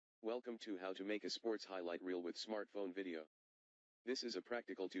Welcome to how to make a sports highlight reel with smartphone video. This is a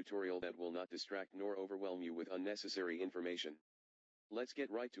practical tutorial that will not distract nor overwhelm you with unnecessary information. Let's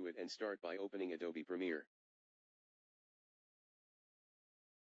get right to it and start by opening Adobe Premiere.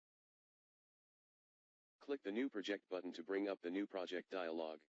 Click the New Project button to bring up the New Project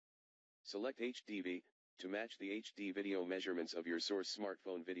dialog. Select HDV. To match the HD video measurements of your source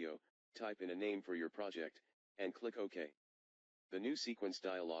smartphone video, type in a name for your project, and click OK. The new sequence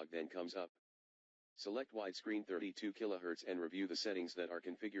dialog then comes up. Select widescreen 32 kHz and review the settings that are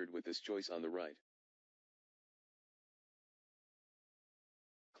configured with this choice on the right.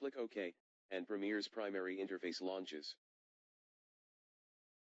 Click OK, and Premiere's primary interface launches.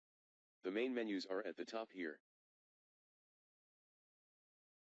 The main menus are at the top here.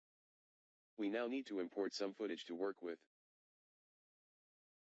 We now need to import some footage to work with.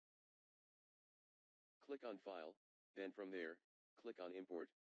 Click on File, then from there, click on Import.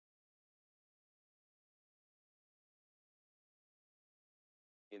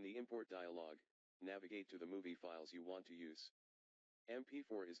 In the Import dialog, navigate to the movie files you want to use.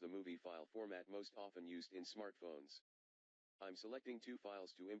 MP4 is the movie file format most often used in smartphones. I'm selecting 2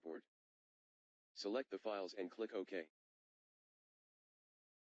 files to import. Select the files and click OK.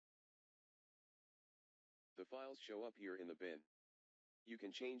 The files show up here in the bin. You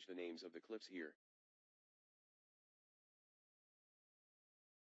can change the names of the clips here.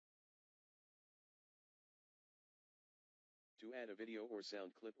 To add a video or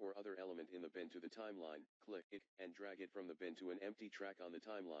sound clip or other element in the bin to the timeline, click it and drag it from the bin to an empty track on the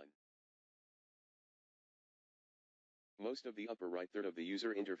timeline. Most of the upper right third of the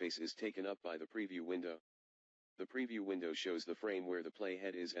user interface is taken up by the preview window. The preview window shows the frame where the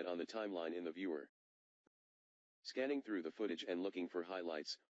playhead is at on the timeline in the viewer. Scanning through the footage and looking for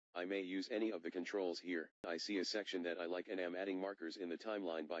highlights, I may use any of the controls here. I see a section that I like and am adding markers in the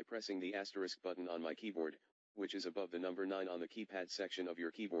timeline by pressing the asterisk button on my keyboard, which is above the number 9 on the keypad section of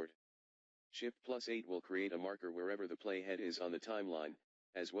your keyboard. Shift+8 will create a marker wherever the playhead is on the timeline,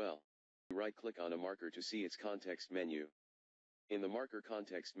 as well. Right-click on a marker to see its context menu. In the marker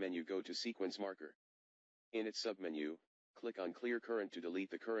context menu, go to Sequence Marker. In its submenu, click on Clear Current to delete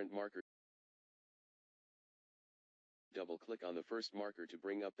the current marker. Double-click on the first marker to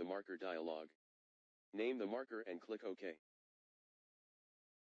bring up the marker dialog. Name the marker and click OK.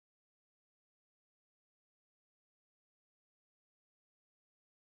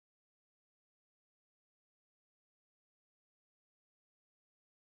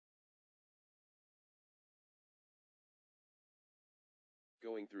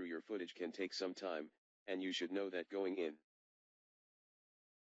 Going through your footage can take some time, and you should know that going in.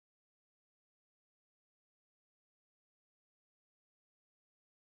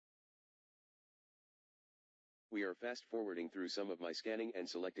 We are fast forwarding through some of my scanning and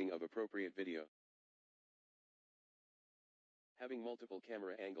selecting of appropriate video. Having multiple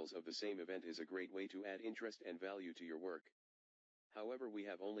camera angles of the same event is a great way to add interest and value to your work. However, we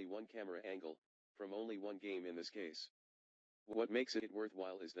have only one camera angle, from only one game in this case. What makes it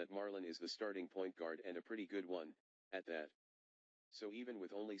worthwhile is that Marlon is the starting point guard and a pretty good one, at that. So even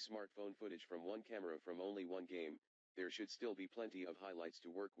with only smartphone footage from one camera from only one game, there should still be plenty of highlights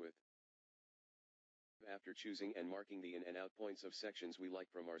to work with. After choosing and marking the in and out points of sections we like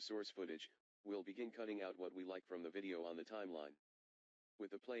from our source footage, we'll begin cutting out what we like from the video on the timeline.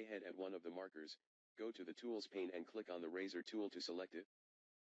 With the playhead at one of the markers, go to the Tools pane and click on the razor tool to select it.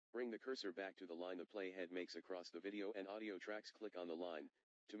 Bring the cursor back to the line the playhead makes across the video and audio tracks. Click on the line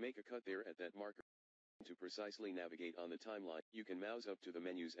to make a cut there at that marker. To precisely navigate on the timeline, you can mouse up to the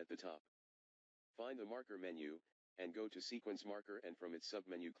menus at the top. Find the marker menu, and go to Sequence Marker, and from its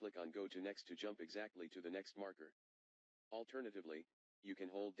submenu click on Go to Next to jump exactly to the next marker. Alternatively, you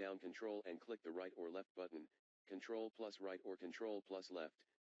can hold down Control and click the right or left button, Control plus right or Control plus left,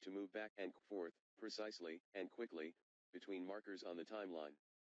 to move back and forth, precisely and quickly, between markers on the timeline.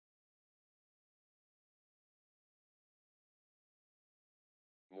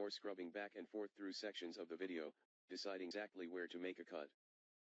 More scrubbing back and forth through sections of the video, deciding exactly where to make a cut.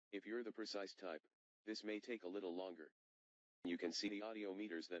 If you're the precise type, this may take a little longer. You can see the audio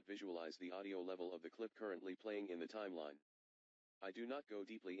meters that visualize the audio level of the clip currently playing in the timeline. I do not go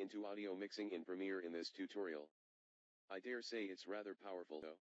deeply into audio mixing in Premiere in this tutorial. I dare say it's rather powerful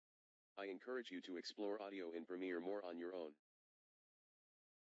though. I encourage you to explore audio in Premiere more on your own.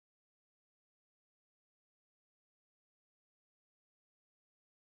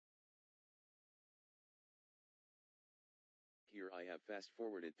 Here I have fast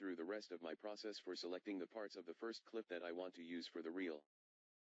forwarded through the rest of my process for selecting the parts of the first clip that I want to use for the reel.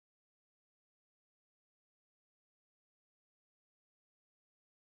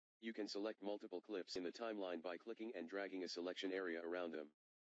 You can select multiple clips in the timeline by clicking and dragging a selection area around them.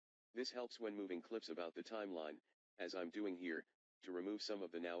 This helps when moving clips about the timeline, as I'm doing here, to remove some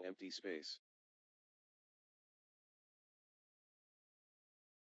of the now empty space.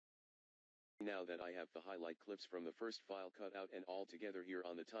 Now that I have the highlight clips from the first file cut out and all together here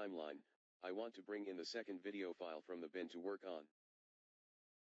on the timeline, I want to bring in the second video file from the bin to work on.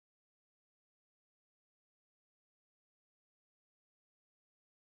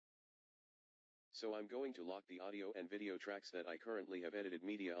 So I'm going to lock the audio and video tracks that I currently have edited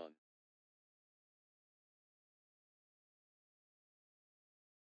media on.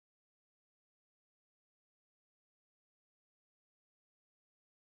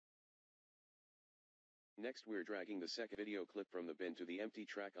 Next we're dragging the second video clip from the bin to the empty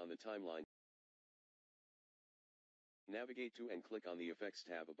track on the timeline. Navigate to and click on the Effects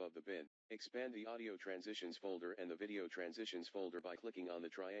tab above the bin. Expand the Audio Transitions folder and the Video Transitions folder by clicking on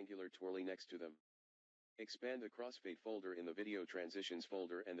the triangular twirly next to them. Expand the Crossfade folder in the Video Transitions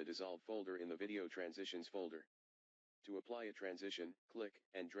folder and the Dissolve folder in the Video Transitions folder. To apply a transition, click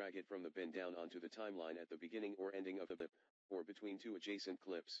and drag it from the bin down onto the timeline at the beginning or ending of the clip, or between two adjacent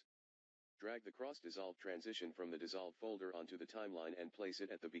clips. Drag the Cross Dissolve transition from the Dissolve folder onto the timeline and place it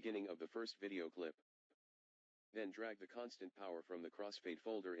at the beginning of the first video clip. Then drag the Constant Power from the Crossfade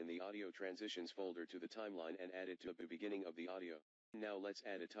folder in the Audio Transitions folder to the timeline and add it to the beginning of the audio. Now let's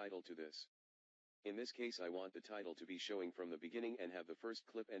add a title to this. In this case I want the title to be showing from the beginning and have the first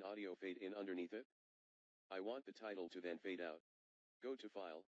clip and audio fade in underneath it. I want the title to then fade out. Go to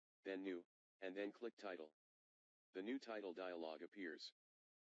File, then New, and then click Title. The new title dialog appears.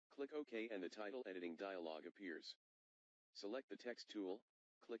 Click OK and the title editing dialog appears. Select the text tool,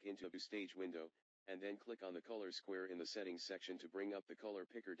 click into the stage window, and then click on the color square in the settings section to bring up the color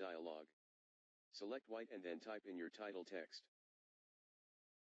picker dialog. Select white and then type in your title text.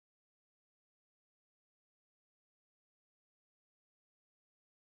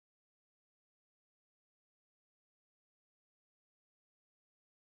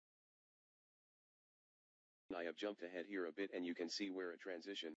 I have jumped ahead here a bit and you can see where a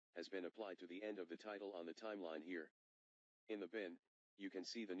transition has been applied to the end of the title on the timeline here. In the bin, you can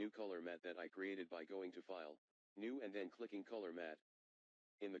see the new color matte that I created by going to File, New and then clicking Color Matte.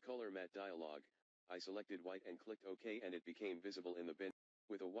 In the Color Matte dialog, I selected white and clicked OK and it became visible in the bin.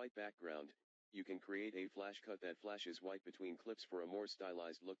 With a white background, you can create a flash cut that flashes white between clips for a more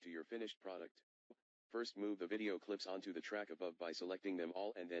stylized look to your finished product. First move the video clips onto the track above by selecting them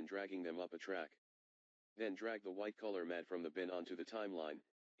all and then dragging them up a track. Then drag the white color matte from the bin onto the timeline,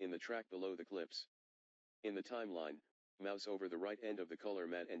 in the track below the clips. In the timeline, mouse over the right end of the color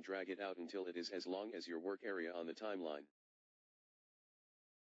matte and drag it out until it is as long as your work area on the timeline.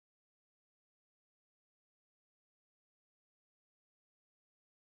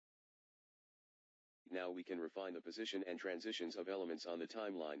 Now we can refine the position and transitions of elements on the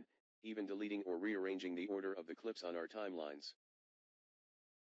timeline, even deleting or rearranging the order of the clips on our timelines.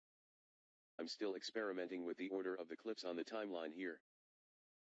 I'm still experimenting with the order of the clips on the timeline here.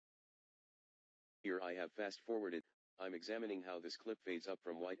 Here I have fast forwarded. I'm examining how this clip fades up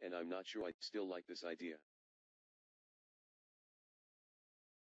from white and I'm not sure I still like this idea.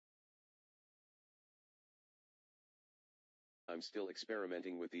 I'm still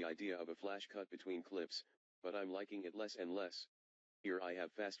experimenting with the idea of a flash cut between clips, but I'm liking it less and less. Here I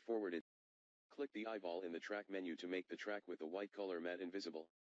have fast forwarded. Click the eyeball in the track menu to make the track with the white color matte invisible.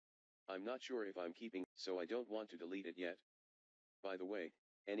 I'm not sure if I'm keeping, so I don't want to delete it yet. By the way,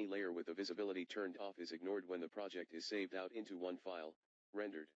 any layer with the visibility turned off is ignored when the project is saved out into one file,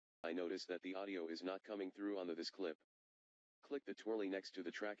 rendered. I notice that the audio is not coming through on this clip. Click the twirly next to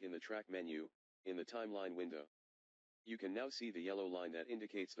the track in the track menu, in the timeline window. You can now see the yellow line that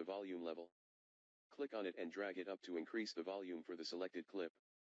indicates the volume level. Click on it and drag it up to increase the volume for the selected clip.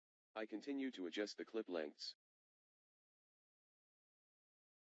 I continue to adjust the clip lengths.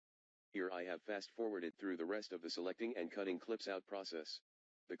 Here I have fast forwarded through the rest of the selecting and cutting clips out process.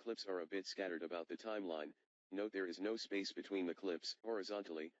 The clips are a bit scattered about the timeline. Note there is no space between the clips,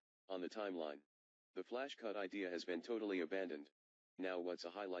 horizontally, on the timeline. The flash cut idea has been totally abandoned. Now what's a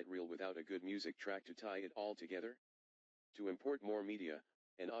highlight reel without a good music track to tie it all together? To import more media,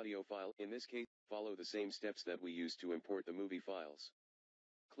 an audio file, in this case, follow the same steps that we used to import the movie files.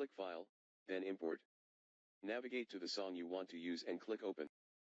 Click File, then Import. Navigate to the song you want to use and click Open.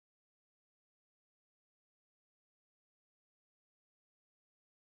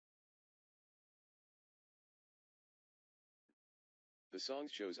 The song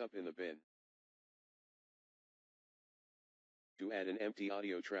shows up in the bin. To add an empty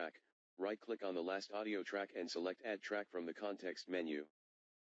audio track, right-click on the last audio track and select Add Track from the context menu.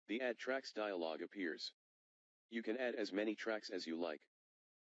 The Add Tracks dialog appears. You can add as many tracks as you like.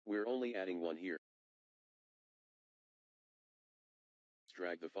 We're only adding one here.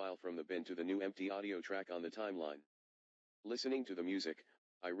 Drag the file from the bin to the new empty audio track on the timeline. Listening to the music,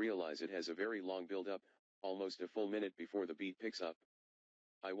 I realize it has a very long build-up, almost a full minute before the beat picks up.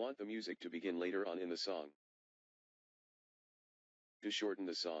 I want the music to begin later on in the song. To shorten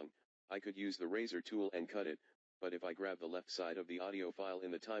the song, I could use the razor tool and cut it, but if I grab the left side of the audio file in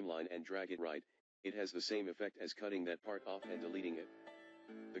the timeline and drag it right, it has the same effect as cutting that part off and deleting it.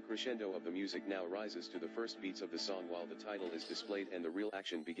 The crescendo of the music now rises to the first beats of the song while the title is displayed and the real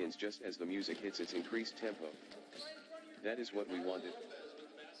action begins just as the music hits its increased tempo. That is what we wanted.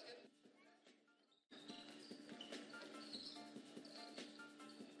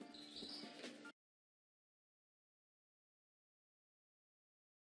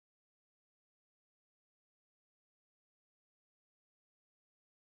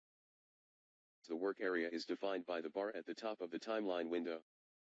 The work area is defined by the bar at the top of the timeline window.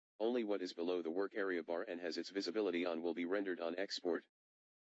 Only what is below the work area bar and has its visibility on will be rendered on export.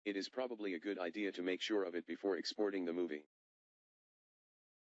 It is probably a good idea to make sure of it before exporting the movie.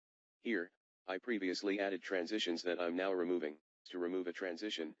 Here, I previously added transitions that I'm now removing. To remove a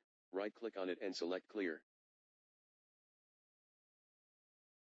transition, right-click on it and select Clear.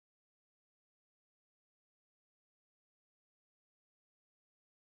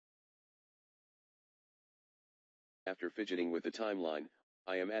 After fidgeting with the timeline,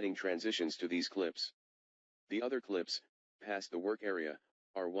 I am adding transitions to these clips. The other clips, past the work area,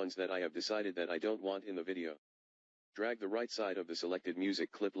 are ones that I have decided that I don't want in the video. Drag the right side of the selected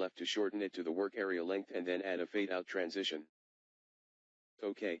music clip left to shorten it to the work area length and then add a fade-out transition.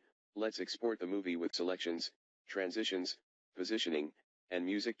 Okay, let's export the movie with selections, transitions, positioning, and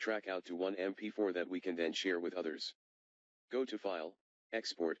music track out to one MP4 that we can then share with others. Go to File,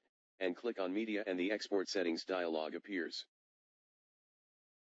 Export, and click on Media and the Export Settings dialog appears.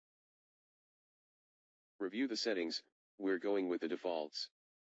 Review the settings, we're going with the defaults.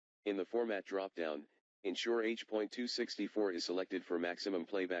 In the Format drop-down, ensure H.264 is selected for maximum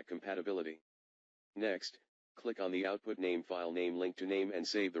playback compatibility. Next, click on the output name file name link to name and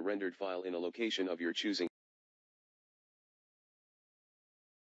save the rendered file in a location of your choosing.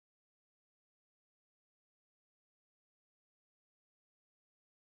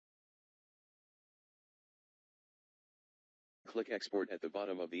 Click Export at the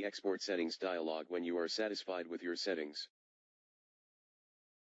bottom of the Export Settings dialog when you are satisfied with your settings.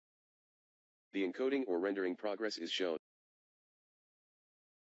 The encoding or rendering progress is shown.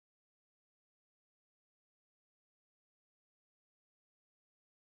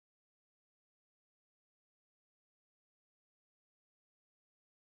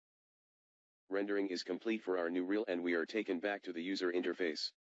 Rendering is complete for our new reel and we are taken back to the user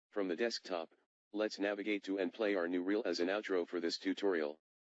interface. From the desktop, let's navigate to and play our new reel as an outro for this tutorial.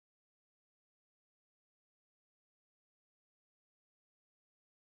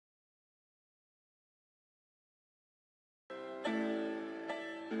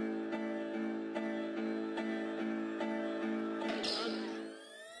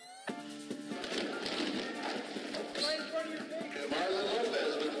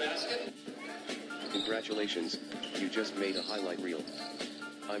 Congratulations, you just made a highlight reel.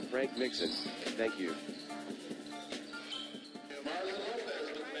 I'm Frank Mixon, thank you.